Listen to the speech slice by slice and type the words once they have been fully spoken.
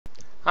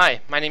Hi,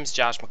 my name is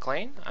Josh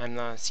McLean. I'm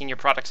the Senior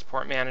Product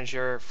Support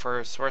Manager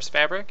for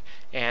Sourcefabric,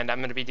 and I'm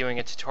going to be doing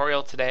a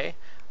tutorial today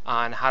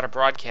on how to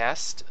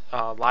broadcast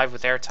live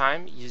with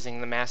Airtime using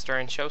the master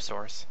and show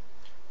source.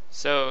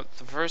 So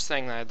the first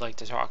thing that I'd like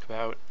to talk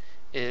about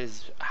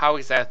is how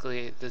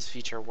exactly this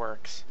feature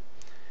works.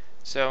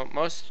 So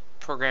most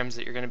programs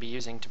that you're going to be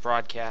using to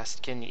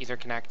broadcast can either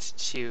connect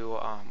to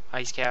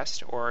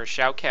IceCast or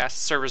Shoutcast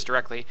servers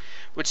directly,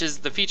 which is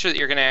the feature that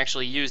you're going to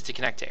actually use to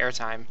connect to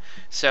Airtime.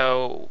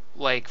 So,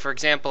 like for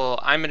example,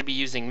 I'm going to be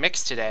using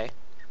Mix today,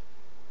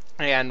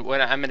 and what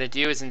I'm going to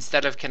do is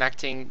instead of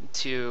connecting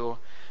to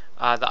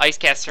the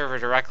IceCast server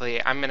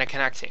directly, I'm going to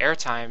connect to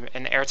Airtime,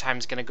 and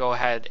Airtime's going to go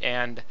ahead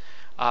and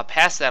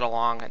pass that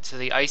along to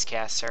the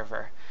IceCast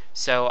server.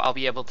 So I'll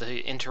be able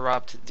to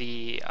interrupt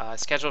the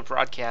scheduled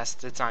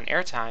broadcast that's on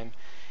Airtime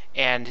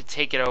and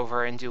take it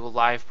over and do a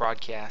live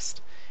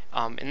broadcast.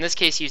 In this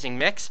case using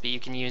Mix, but you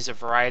can use a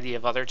variety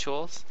of other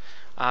tools.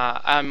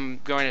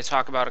 I'm going to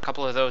talk about a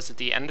couple of those at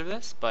the end of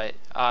this, but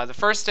the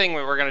first thing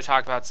we're going to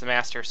talk about is the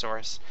master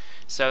source.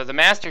 So the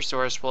master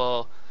source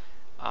will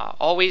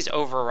always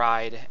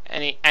override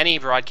any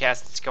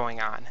broadcast that's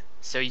going on.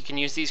 So you can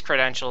use these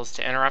credentials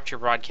to interrupt your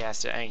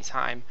broadcast at any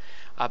time.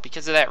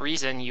 Because of that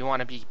reason, you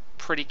want to be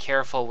pretty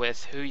careful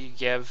with who you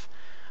give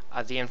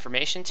the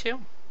information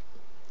to,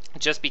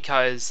 just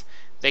because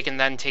they can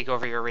then take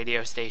over your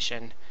radio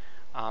station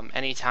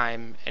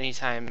anytime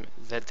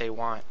that they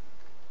want.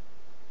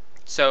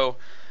 So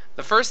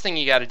the first thing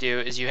you got to do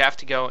is you have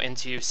to go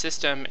into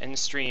System and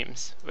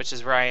Streams, which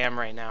is where I am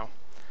right now.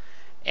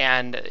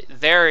 And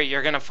there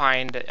you're going to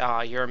find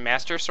your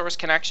master source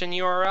connection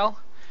URL.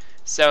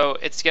 So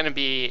it's going to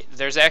be,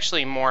 there's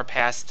actually more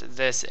past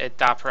this at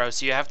 .pro,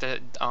 so you have to,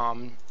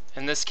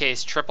 in this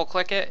case, triple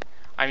click it.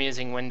 I'm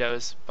using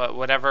Windows, but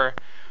whatever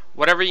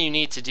you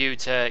need to do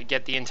to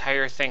get the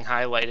entire thing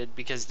highlighted,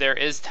 because there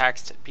is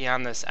text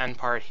beyond this end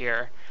part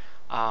here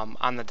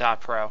on the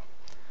 .pro.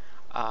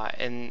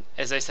 And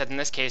as I said, in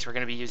this case, we're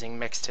going to be using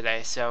Mix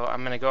today. So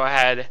I'm going to go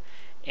ahead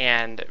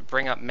and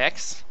bring up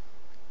Mix,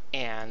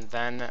 and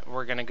then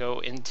we're going to go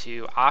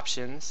into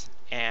Options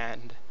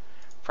and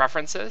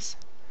Preferences.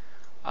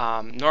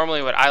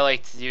 Normally what I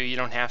like to do, you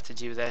don't have to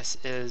do this,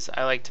 is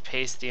I like to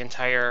paste the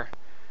entire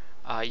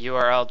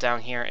URL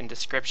down here in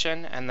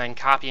description and then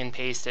copy and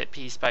paste it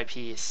piece by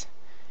piece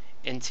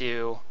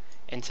into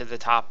the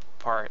top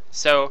part.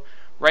 So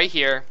right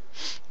here,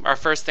 our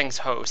first thing's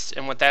host,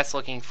 and what that's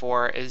looking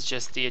for is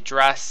just the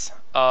address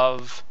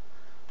of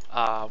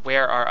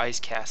where our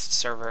IceCast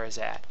server is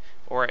at,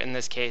 or in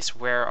this case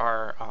where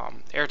our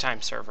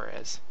Airtime server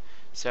is.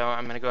 So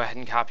I'm going to go ahead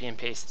and copy and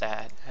paste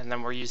that, and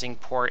then we're using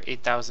port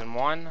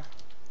 8001,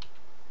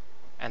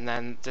 and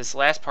then this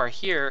last part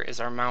here is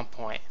our mount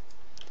point.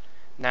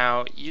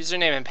 Now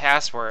username and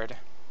password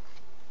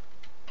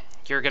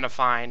you're going to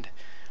find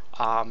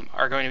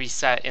are going to be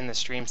set in the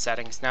stream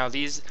settings. Now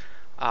these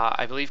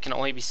I believe can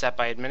only be set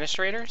by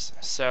administrators,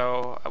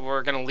 so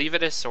we're going to leave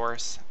it as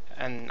source,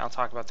 and I'll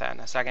talk about that in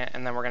a second,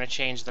 and then we're going to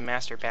change the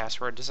master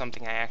password to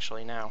something I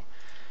actually know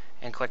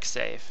and click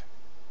save.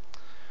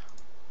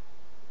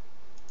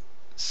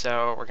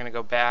 So we're going to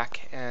go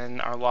back, and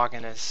our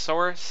login is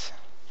source,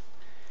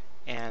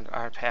 and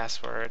our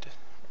password,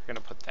 we're going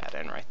to put that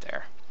in right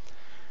there.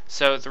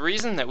 So the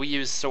reason that we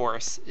use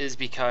source is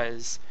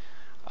because,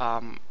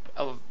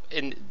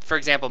 for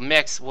example,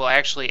 Mix will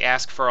actually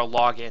ask for a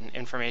login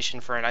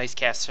information for an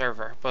IceCast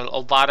server, but a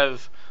lot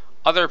of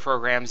other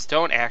programs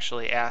don't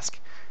actually ask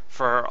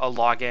for a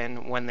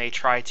login when they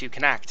try to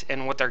connect,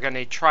 and what they're going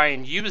to try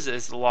and use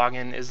as the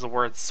login is the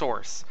word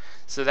source.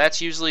 So that's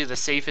usually the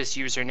safest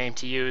username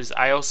to use.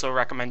 I also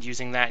recommend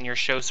using that in your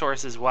show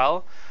source as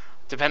well,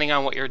 depending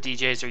on what your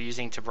DJs are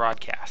using to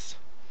broadcast.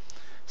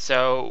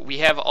 So we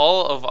have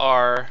all of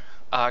our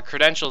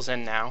credentials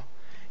in now,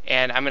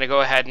 and I'm going to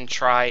go ahead and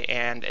try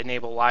and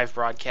enable live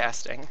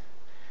broadcasting.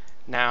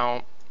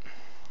 Now,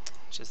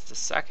 just a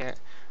second,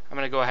 I'm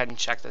going to go ahead and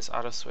check this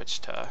auto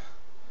switch to,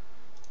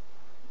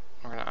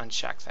 we're going to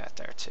uncheck that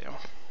there too.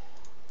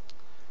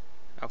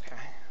 Okay.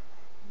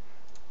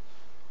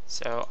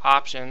 So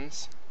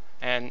options,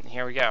 and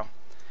here we go.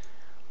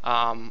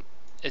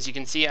 As you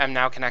can see, I'm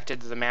now connected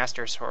to the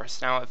master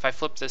source. Now if I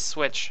flip this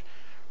switch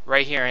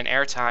right here in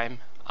Airtime,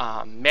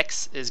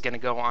 Mix is going to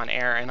go on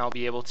air, and I'll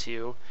be able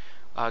to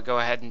go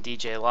ahead and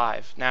DJ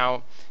live.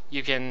 Now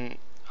you can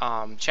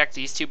check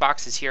these two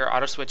boxes here,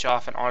 auto switch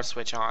off and auto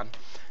switch on.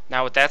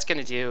 Now what that's going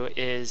to do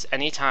is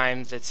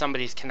anytime that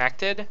somebody's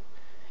connected,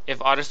 if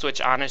auto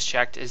switch on is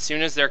checked, as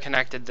soon as they're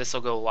connected, this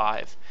will go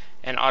live.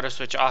 And auto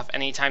switch off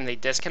anytime they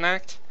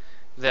disconnect,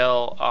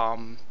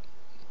 they'll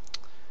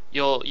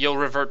you'll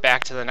revert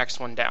back to the next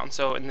one down.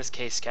 So in this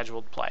case,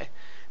 scheduled play.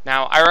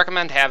 Now I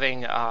recommend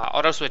having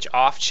auto switch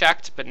off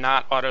checked, but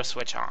not auto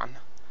switch on.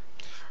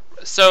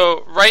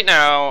 So right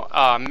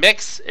now,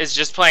 Mix is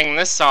just playing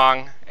this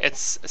song.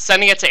 It's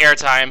sending it to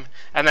Airtime,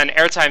 and then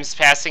Airtime's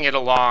passing it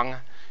along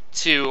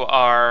to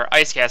our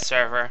IceCast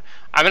server.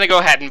 I'm going to go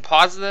ahead and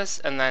pause this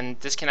and then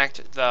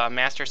disconnect the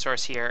master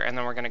source here, and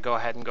then we're going to go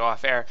ahead and go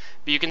off air.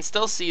 But you can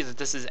still see that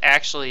this is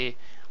actually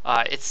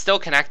it's still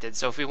connected.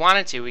 So if we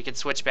wanted to, we could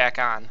switch back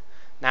on.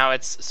 Now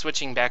it's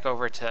switching back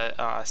over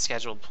to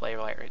scheduled play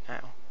right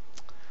now.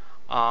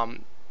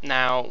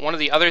 Now, one of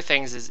the other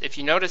things is if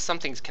you notice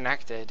something's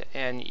connected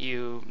and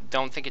you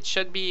don't think it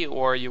should be,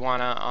 or you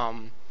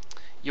wanna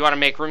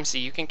make room so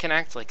you can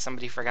connect, like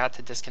somebody forgot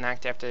to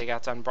disconnect after they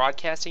got done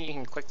broadcasting, you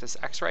can click this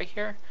X right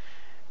here,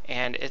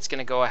 and it's going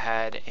to go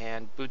ahead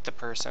and boot the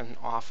person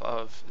off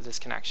of this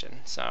connection.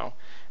 So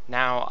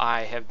now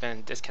I have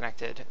been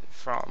disconnected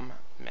from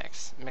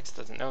Mix. Mix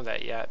doesn't know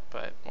that yet,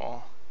 but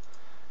we'll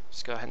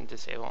just go ahead and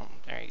disable.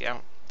 There you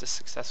go. Just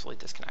successfully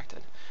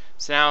disconnected.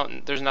 So now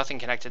there's nothing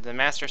connected to the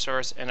master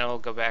source, and it'll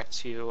go back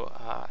to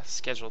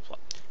scheduled play.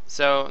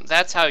 So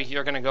that's how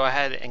you're going to go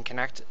ahead and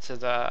connect to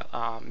the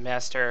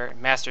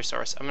master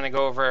source. I'm going to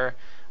go over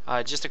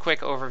just a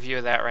quick overview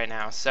of that right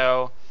now.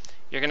 So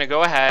you're going to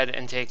go ahead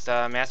and take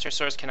the master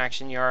source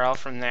connection URL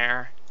from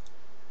there,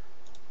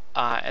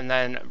 and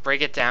then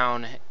break it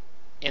down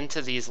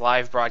into these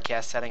live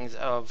broadcast settings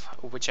of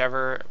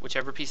whichever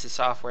piece of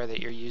software that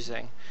you're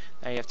using.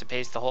 Now you have to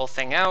paste the whole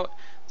thing out.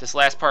 This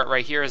last part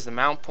right here is the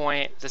mount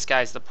point, this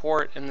guy's the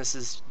port, and this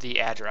is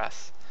the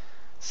address.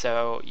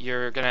 So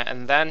you're gonna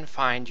and then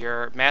find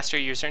your master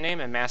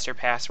username and master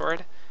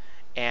password,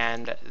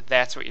 and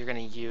that's what you're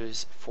gonna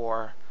use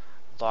for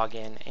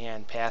login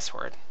and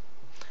password.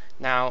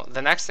 Now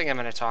the next thing I'm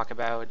going to talk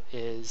about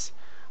is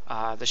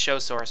the show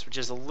source, which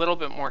is a little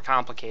bit more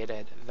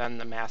complicated than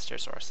the master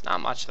source. Not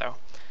much though.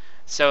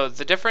 So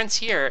the difference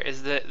here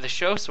is that the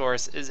show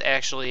source is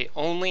actually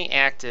only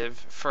active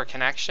for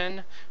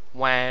connection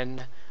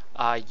when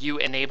you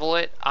enable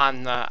it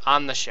on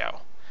the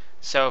show.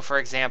 So for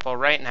example,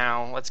 right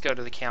now, let's go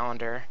to the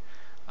calendar.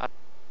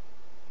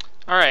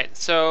 Alright,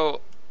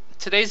 so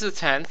today's the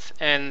 10th,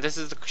 and this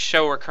is the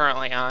show we're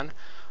currently on.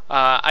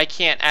 I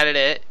can't edit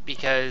it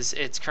because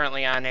it's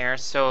currently on air,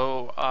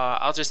 so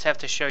I'll just have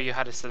to show you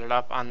how to set it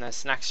up on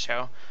this next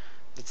show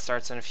that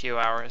starts in a few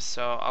hours.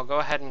 So I'll go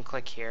ahead and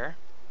click here,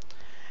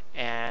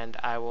 and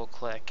I will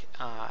click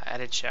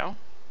Edit Show.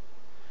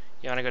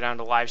 You want to go down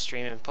to Live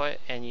Stream Input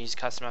and use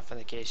Custom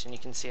Authentication. You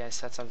can see I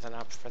set something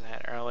up for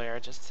that earlier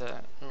just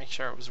to make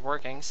sure it was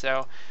working.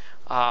 So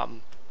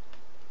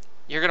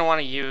you're going to want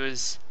to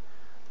use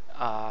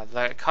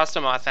the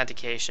Custom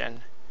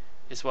Authentication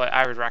is what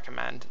I would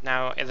recommend.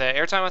 Now the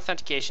Airtime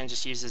authentication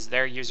just uses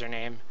their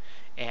username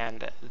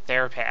and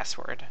their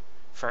password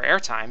for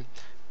Airtime,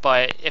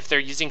 but if they're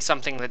using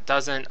something that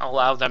doesn't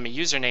allow them a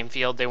username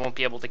field, they won't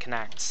be able to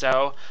connect.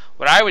 So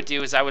what I would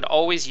do is I would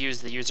always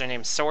use the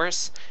username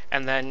source,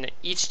 and then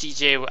each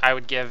DJ I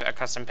would give a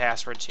custom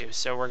password to.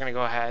 So we're going to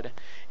go ahead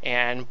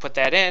and put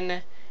that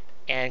in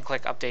and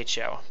click Update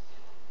Show.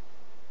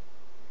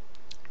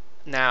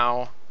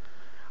 Now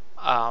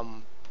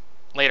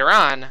later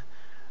on,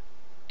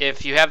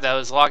 if you have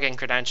those login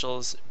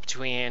credentials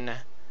between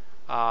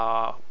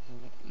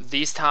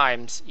these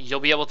times, you'll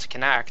be able to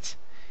connect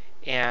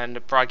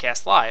and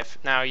broadcast live.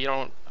 Now you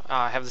don't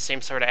have the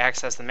same sort of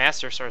access the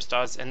master source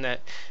does, in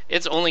that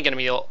it's only going to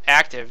be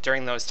active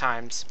during those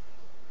times,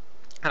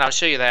 and I'll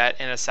show you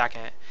that in a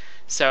second.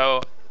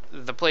 So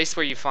the place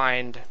where you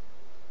find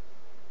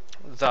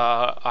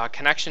the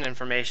connection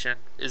information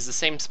is the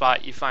same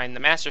spot you find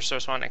the master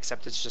source one,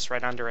 except it's just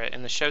right under it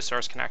in the show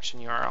source connection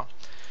URL.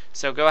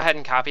 So go ahead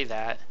and copy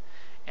that,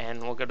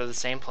 and we'll go to the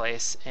same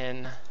place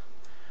in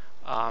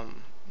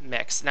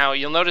Mix. Now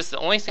you'll notice the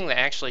only thing that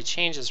actually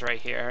changes right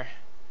here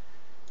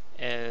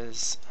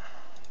is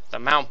the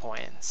mount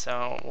point.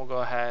 So we'll go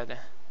ahead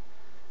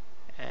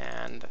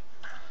and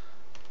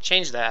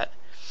change that.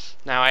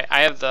 Now I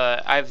have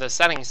the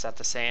settings set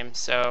the same,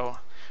 so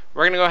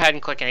we're going to go ahead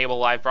and click Enable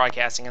Live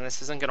Broadcasting, and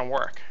this isn't going to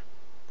work.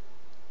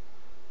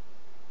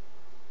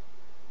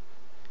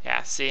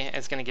 Yeah, see,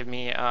 it's going to give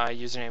me a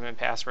username and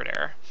password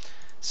error.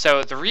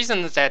 So the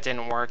reason that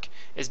didn't work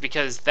is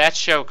because that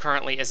show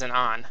currently isn't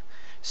on.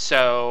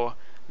 So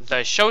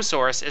the show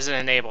source isn't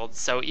enabled.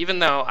 So even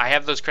though I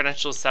have those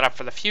credentials set up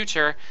for the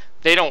future,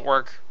 they don't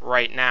work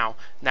right now.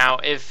 Now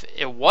if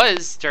it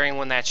was during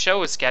when that show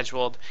was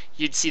scheduled,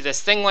 you'd see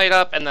this thing light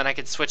up, and then I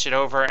could switch it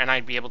over and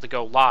I'd be able to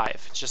go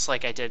live, just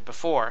like I did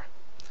before.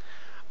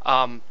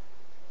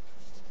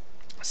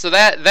 So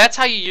that's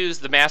how you use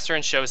the master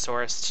and show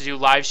source to do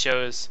live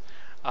shows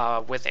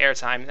with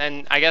Airtime.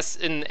 And I guess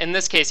in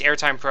this case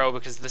Airtime Pro,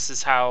 because this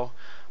is how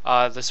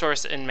the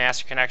source and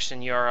master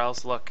connection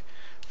URLs look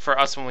for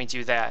us when we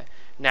do that.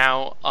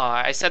 Now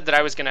I said that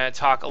I was going to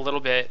talk a little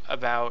bit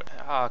about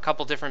a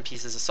couple different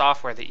pieces of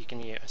software that you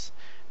can use.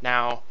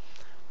 Now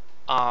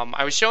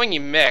I was showing you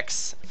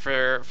Mix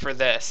for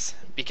this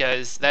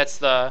because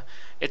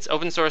it's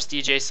open source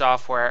DJ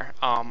software.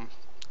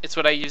 It's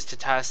what I use to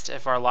test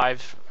if our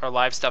live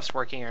stuff's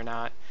working or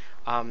not,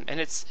 and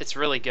it's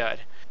really good.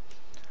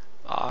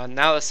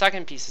 Now the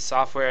second piece of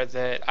software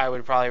that I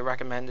would probably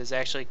recommend is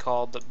actually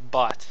called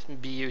BUTT,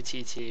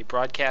 B-U-T-T,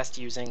 Broadcast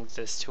Using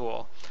This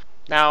Tool.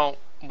 Now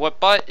what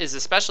BUTT is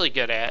especially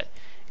good at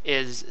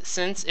is,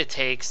 since it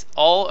takes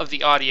all of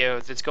the audio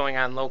that's going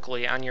on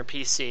locally on your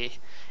PC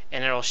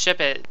and it'll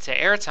ship it to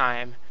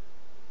Airtime,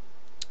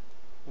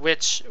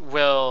 which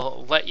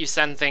will let you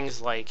send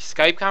things like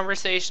Skype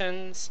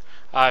conversations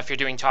if you're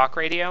doing talk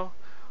radio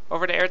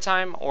over to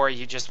Airtime, or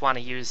you just want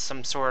to use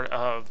some sort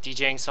of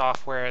DJing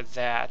software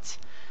that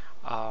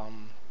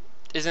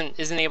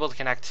isn't able to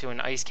connect to an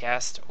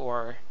Icecast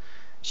or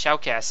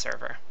Shoutcast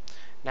server.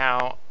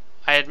 Now,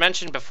 I had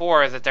mentioned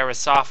before that there was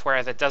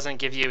software that doesn't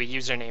give you a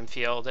username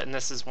field, and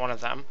this is one of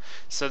them.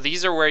 So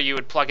these are where you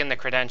would plug in the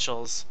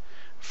credentials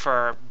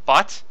for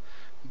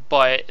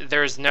but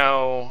there's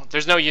no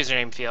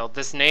username field.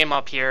 This name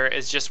up here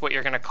is just what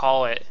you're going to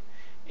call it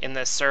in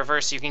this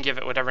server, so you can give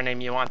it whatever name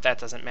you want, that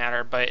doesn't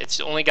matter, but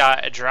it's only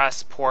got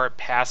address, port,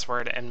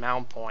 password, and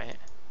mount point.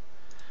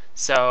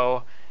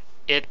 So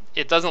it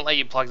doesn't let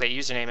you plug that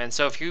username in.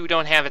 So if you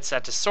don't have it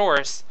set to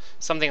source,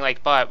 something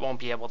like but won't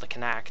be able to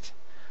connect.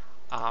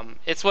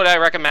 It's what I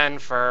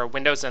recommend for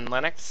Windows and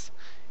Linux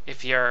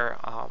if you're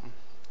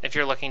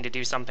looking to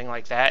do something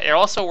like that. It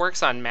also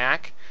works on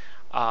Mac,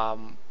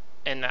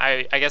 and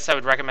I guess I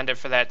would recommend it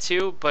for that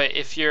too. But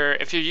if you're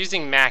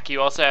using Mac, you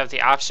also have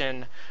the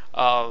option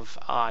of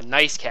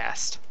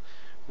Nicecast,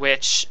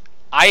 which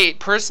I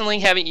personally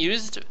haven't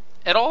used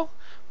at all,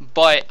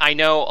 but I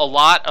know a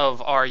lot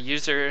of our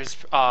users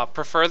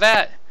prefer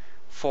that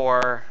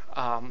for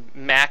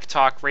Mac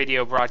talk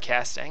radio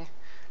broadcasting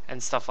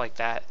and stuff like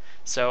that.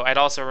 So I'd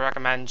also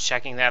recommend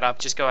checking that up.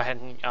 Just go ahead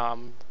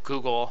and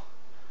Google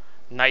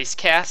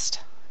Nicecast,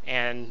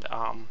 and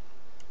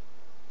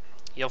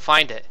you'll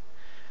find it.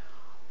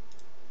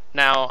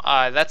 Now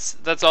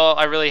that's all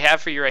I really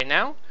have for you right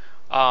now.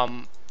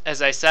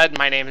 As I said,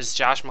 my name is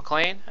Josh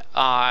McLean.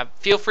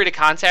 Feel free to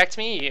contact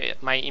me.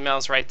 My email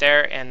is right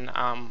there, and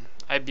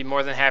I'd be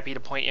more than happy to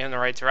point you in the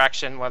right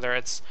direction, whether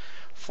it's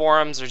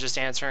forums or just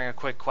answering a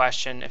quick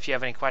question if you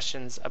have any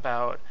questions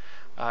about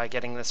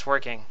getting this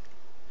working.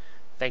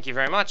 Thank you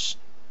very much.